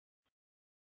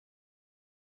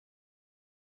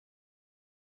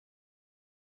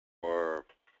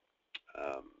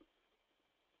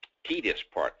tedious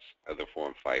parts of the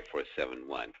Form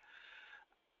 5471.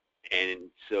 And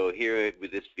so here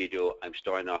with this video, I'm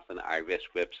starting off on the IRS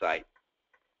website.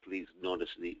 Please notice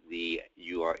the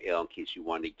URL in case you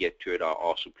want to get to it. I'll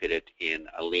also put it in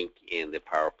a link in the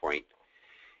PowerPoint.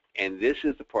 And this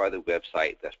is the part of the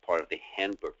website that's part of the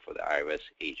handbook for the IRS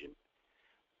agent.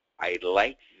 I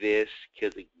like this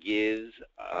because it gives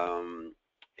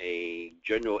a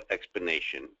general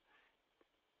explanation,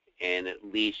 and it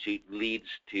leads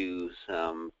to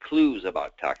some clues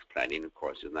about tax planning. Of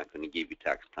course, it's not going to give you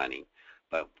tax planning,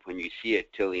 but when you see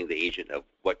it telling the agent of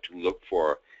what to look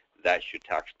for, that's your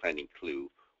tax planning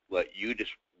clue. What you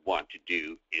just want to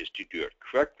do is to do it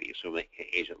correctly. So when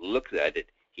the agent looks at it,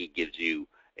 he gives you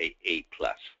a A+.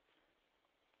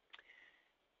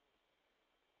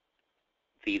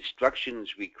 The instructions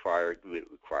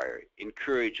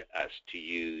encourage us to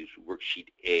use worksheet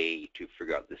A to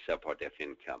figure out the Subpart F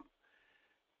income.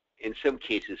 In some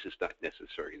cases, it's not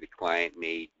necessary. The client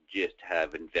may just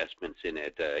have investments in an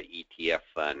ETF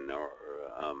fund or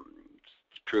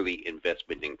purely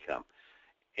investment income,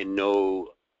 and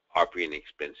no operating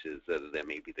expenses other than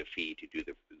maybe the fee to do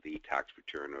the tax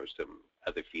return or some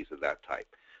other fees of that type.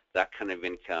 That kind of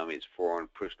income is foreign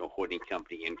personal holding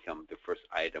company income, the first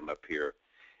item up here,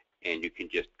 and you can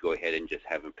just go ahead and just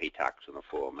have them pay tax on the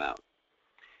full amount.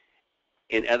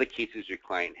 In other cases, your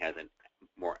client has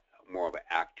more of an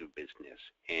active business,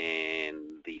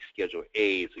 and the Schedule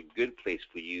A is a good place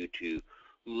for you to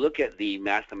look at the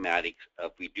mathematics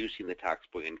of reducing the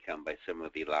taxable income by some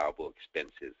of the allowable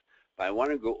expenses. But I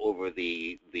want to go over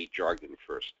the jargon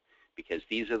first, because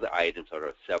these are the items that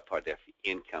are Subpart F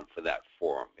income for that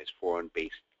form. It's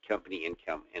foreign-based company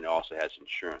income, and it also has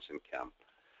insurance income.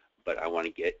 But I want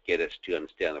to get us to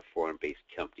understand the foreign-based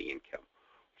company income.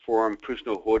 Foreign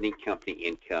personal holding company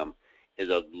income is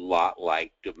a lot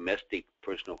like domestic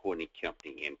personal holding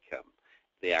company income.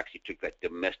 They actually took that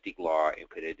domestic law and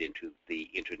put it into the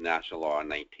international law in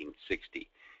 1960.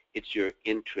 It's your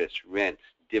interest, rents,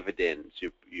 dividends,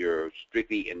 your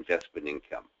strictly investment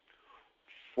income.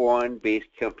 Foreign-based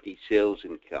company sales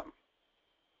income.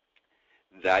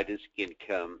 That is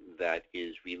income that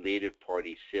is related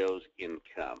party sales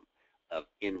income of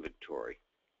inventory.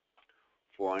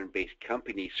 Foreign-based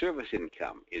company service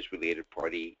income is related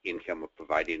party income of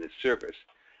providing a service.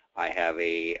 I have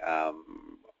a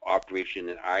operation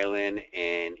in Ireland,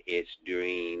 and it's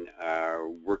doing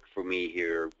work for me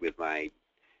here with my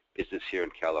business here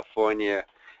in California.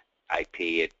 I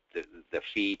pay it the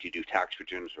fee to do tax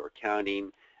returns or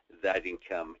accounting. That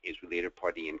income is related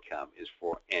party income, is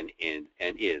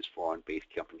is foreign-based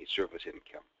company service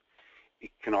income.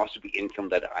 It can also be income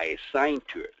that I assign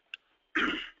to it.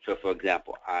 So, for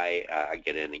example, I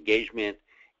get an engagement.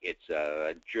 It's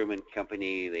a German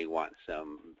company. They want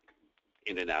some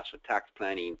international tax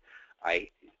planning. I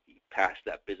pass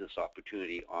that business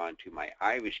opportunity on to my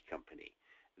Irish company.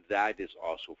 That is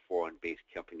also foreign-based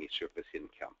company service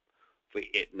income. For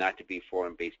it not to be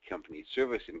foreign-based company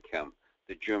service income,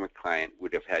 the German client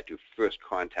would have had to first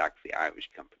contact the Irish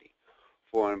company.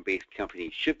 Foreign-based company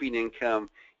shipping income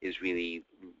is really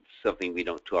something we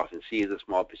don't too often see as a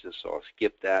small business, so I'll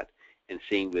skip that. And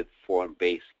same with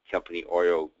foreign-based company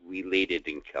oil-related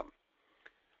income.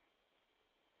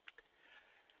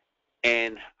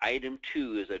 And item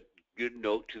 2 is a good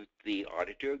note to the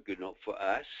auditor, good note for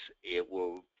us. It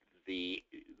will the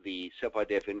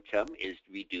Subpart F income is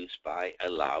reduced by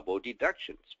allowable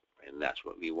deductions, and that's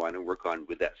what we want to work on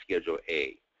with that Schedule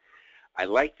A. I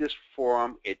like this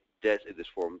form. It does this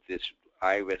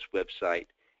IRS website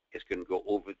is going to go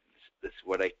over this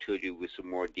what I told you with some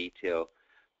more detail.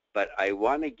 But I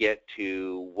want to get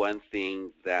to one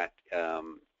thing that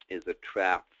is a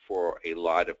trap for a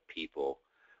lot of people,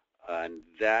 and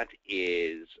that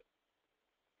is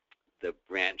the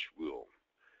branch rule.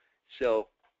 So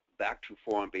back to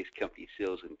foreign-based company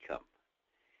sales income.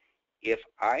 If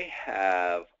I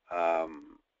have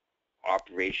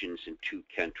operations in 2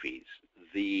 countries,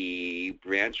 the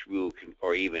branch rule can,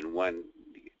 or even one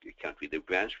country, the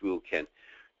branch rule can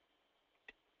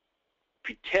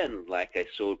pretend like I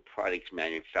sold products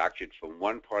manufactured from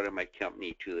one part of my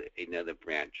company to another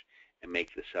branch and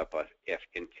make the Subpart F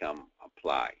income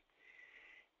apply.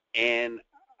 And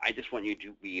I just want you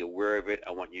to be aware of it.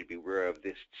 I want you to be aware of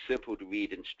this simple to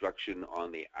read instruction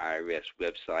on the IRS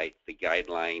website, the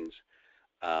guidelines,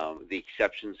 the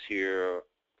exceptions here,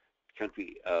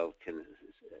 country of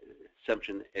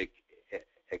consumption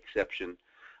exception.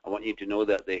 I want you to know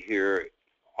that they're here.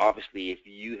 Obviously, if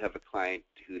you have a client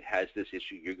who has this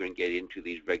issue, you're going to get into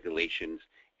these regulations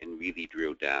and really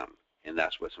drill down, and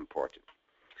that's what's important.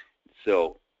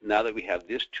 So now that we have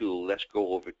this tool, let's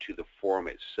go over to the form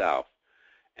itself.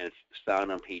 And it's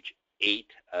found on page 8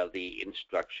 of the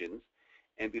instructions.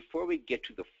 And before we get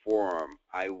to the form,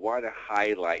 I want to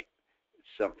highlight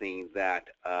something that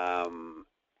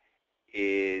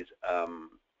is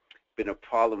been a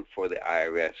problem for the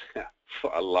IRS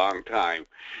for a long time,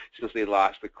 since they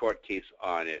lost the court case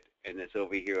on it. And it's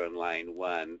over here on line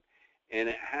 1. And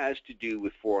it has to do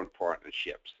with foreign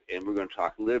partnerships. And we're going to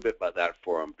talk a little bit about that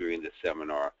forum during the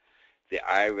seminar. The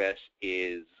IRS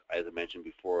is, as I mentioned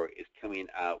before, is coming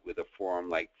out with a form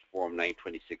like Form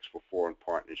 926 for foreign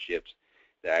partnerships.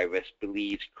 The IRS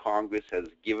believes Congress has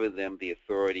given them the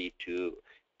authority to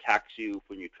tax you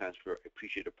when you transfer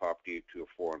appreciated property to a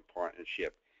foreign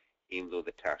partnership, even though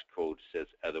the tax code says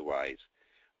otherwise.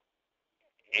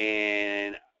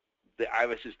 And the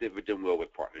IRS has never done well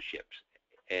with partnerships.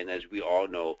 And as we all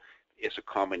know, it's a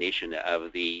combination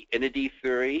of the entity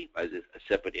theory, as a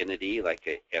separate entity like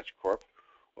a S corp,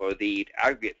 or the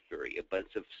aggregate theory, a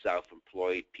bunch of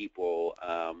self-employed people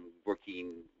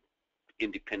working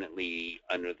independently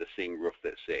under the same roof,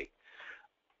 let's say.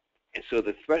 And so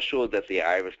the threshold that the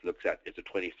IRS looks at is a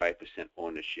 25%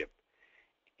 ownership.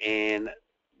 And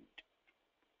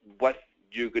what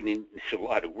you're going to need a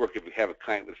lot of work. If you have a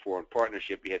client with foreign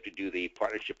partnership, you have to do the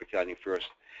partnership accounting first,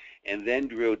 and then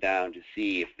drill down to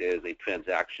see if there's a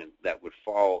transaction that would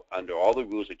fall under all the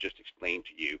rules I just explained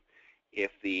to you.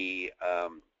 If the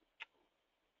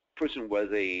person was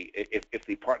if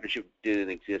the partnership didn't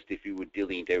exist, if you were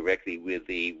dealing directly with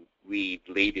the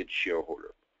related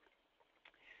shareholder.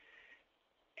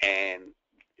 And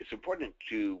it's important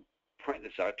to point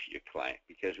this out to your client,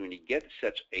 because when you get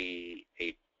such a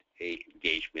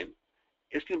engagement,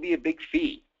 it's going to be a big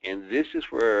fee. And this is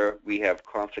where we have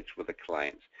conflicts with the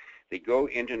clients. They go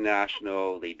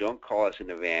international, they don't call us in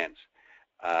advance,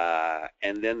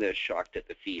 and then they're shocked at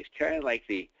the fee. It's kind of like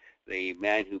the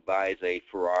man who buys a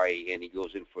Ferrari and he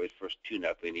goes in for his first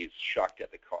tune-up and he's shocked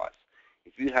at the cost.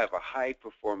 If you have a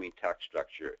high-performing tax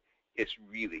structure, it's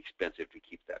really expensive to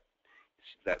keep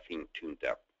that thing tuned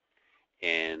up.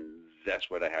 And that's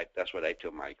what I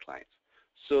tell my clients.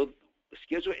 So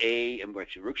Schedule A, and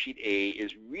worksheet A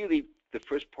is really, the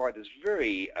first part is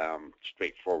very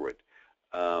straightforward.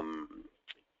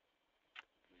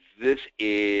 This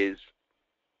is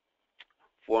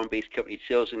foreign-based company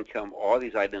sales income. All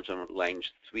these items on lines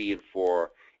 3 and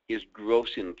 4 is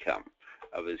gross income.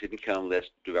 Of its income less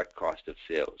direct cost of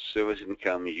sales. Service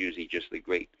income is usually just the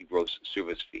gross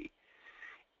service fee.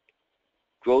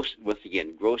 Gross, once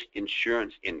again, gross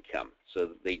insurance income.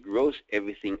 So they gross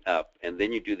everything up, and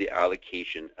then you do the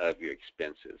allocation of your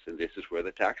expenses, and this is where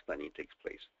the tax planning takes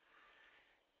place.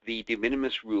 The de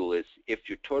minimis rule is if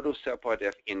your total Subpart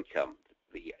F income,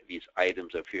 these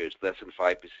items up here, is less than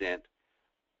 5%,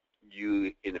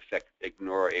 you in effect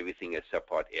ignore everything as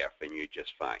Subpart F, and you're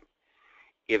just fine.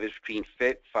 If it's between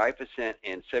 5%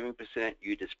 and 7%,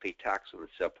 you just pay tax on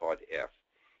the Subpart F.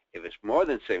 If it's more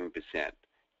than 7%,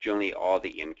 generally all the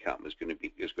income is going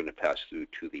to pass through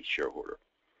to the shareholder.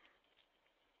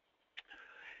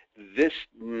 This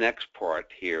next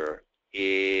part here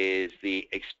is the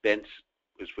expense,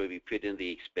 is where we put in the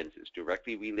expenses.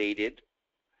 Directly related,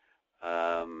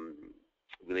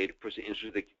 related person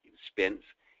interest expense.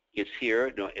 It's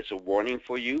here. No, it's a warning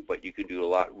for you, but you can do a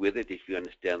lot with it if you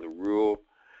understand the rule.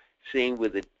 Same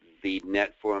with the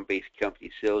net foreign-based company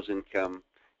sales income,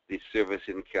 the service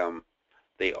income.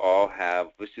 They all have,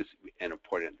 this is an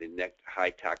important, the net high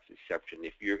tax exception.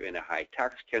 If you're in a high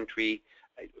tax country,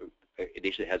 it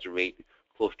usually has a rate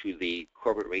close to the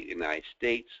corporate rate in the United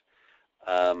States,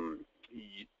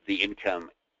 the income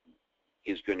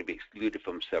is going to be excluded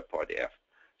from Subpart F.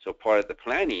 So part of the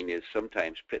planning is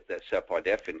sometimes put that Subpart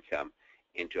F income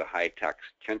into a high tax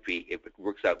country if it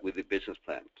works out with the business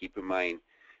plan. Keep in mind,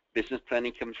 business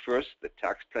planning comes first, the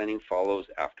tax planning follows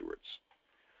afterwards.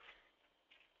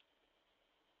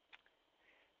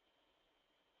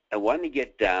 I want to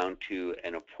get down to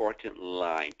an important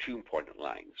line, two important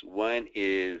lines. One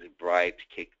is bribes,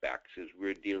 kickbacks, as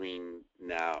we're dealing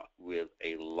now with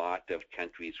a lot of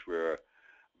countries where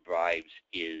bribes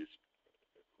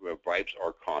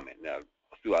are common, now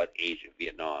throughout Asia,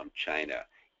 Vietnam, China,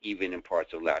 even in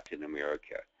parts of Latin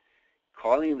America.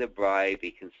 Calling the bribe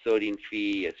a consulting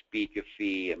fee, a speaker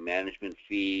fee, a management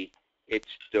fee, it's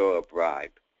still a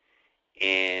bribe.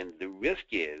 And the risk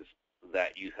is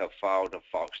that you have filed a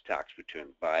false tax return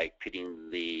by putting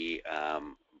the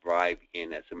bribe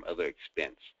in as some other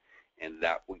expense. And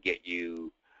that will get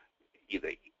you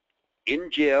either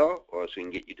in jail or so can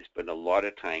get you to spend a lot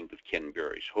of time with Ken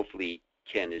Burris. Hopefully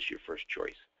Ken is your first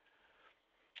choice.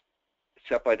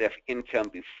 Subpart F income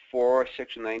before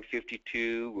Section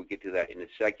 952. We'll get to that in a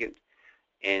second.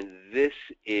 And this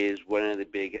is one of the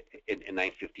big, in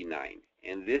 959.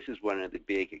 And this is one of the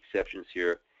big exceptions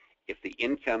here. If the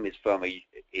income is from a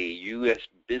U.S.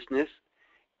 business,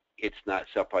 it's not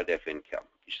Subpart F income.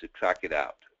 You subtract it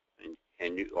out.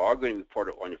 And you are going to report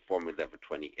it on your Form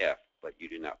 1120-F, but you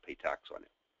do not pay tax on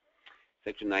it.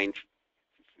 Section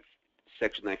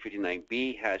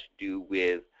 959B has to do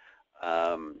with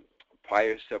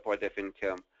prior Subpart F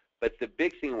income. But the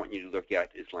big thing I want you to look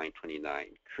at is line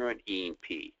 29, current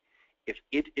E&P. If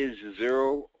it is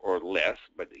 0 or less,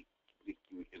 but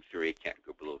in theory it can't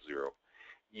go below 0,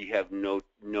 you have no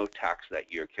tax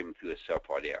that year coming through a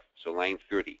Subpart F. So line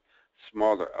 30,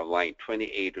 smaller, a line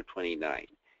 28 or 29.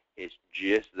 It's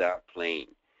just that plain.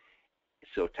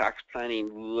 So tax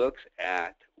planning looks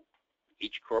at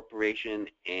each corporation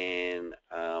and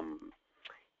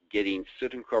getting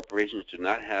certain corporations to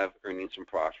not have earnings and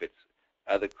profits.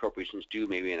 Other corporations do,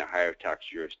 maybe in a higher tax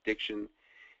jurisdiction,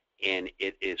 and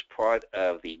it is part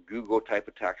of the Google type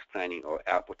of tax planning or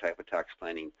Apple type of tax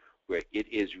planning where it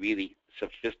is really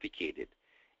sophisticated,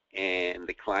 and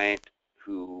the client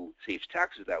who saves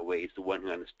taxes that way is the one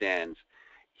who understands.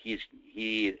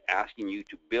 He is asking you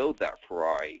to build that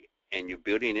Ferrari, and you're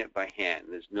building it by hand.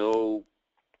 There's no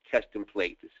custom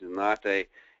plate. This is not a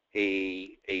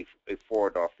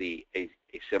Ford off the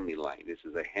assembly line. This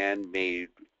is a handmade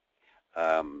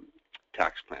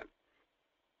tax plan.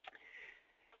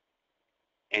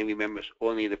 And remember,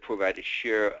 only the provider's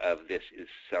share of this is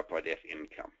Subpart F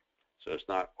income. So it's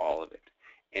not all of it.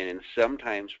 And then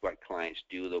sometimes what clients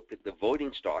do, they'll put the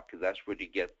voting stock, because that's where you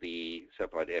get the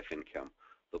Subpart F income.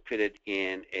 They'll put it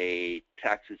in a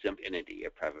tax-exempt entity, a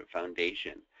private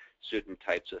foundation, certain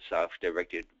types of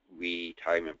self-directed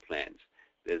retirement plans.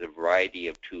 There's a variety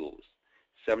of tools.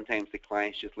 Sometimes the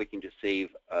client's just looking to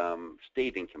save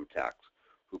state income tax,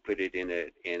 who put it in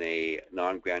a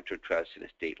non-grantor trust in a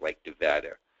state like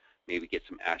Nevada. Maybe get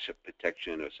some asset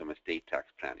protection or some estate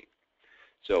tax planning.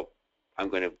 So I'm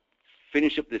going to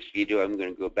finish up this video. I'm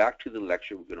going to go back to the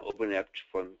lecture. We're going to open it up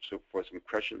for some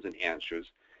questions and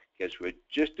answers, because we're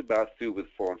just about through with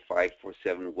Form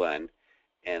 5471,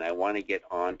 and I want to get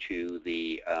on to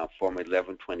the Form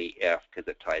 1120-F, because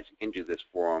it ties into this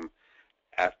form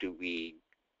after we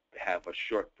have a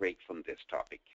short break from this topic.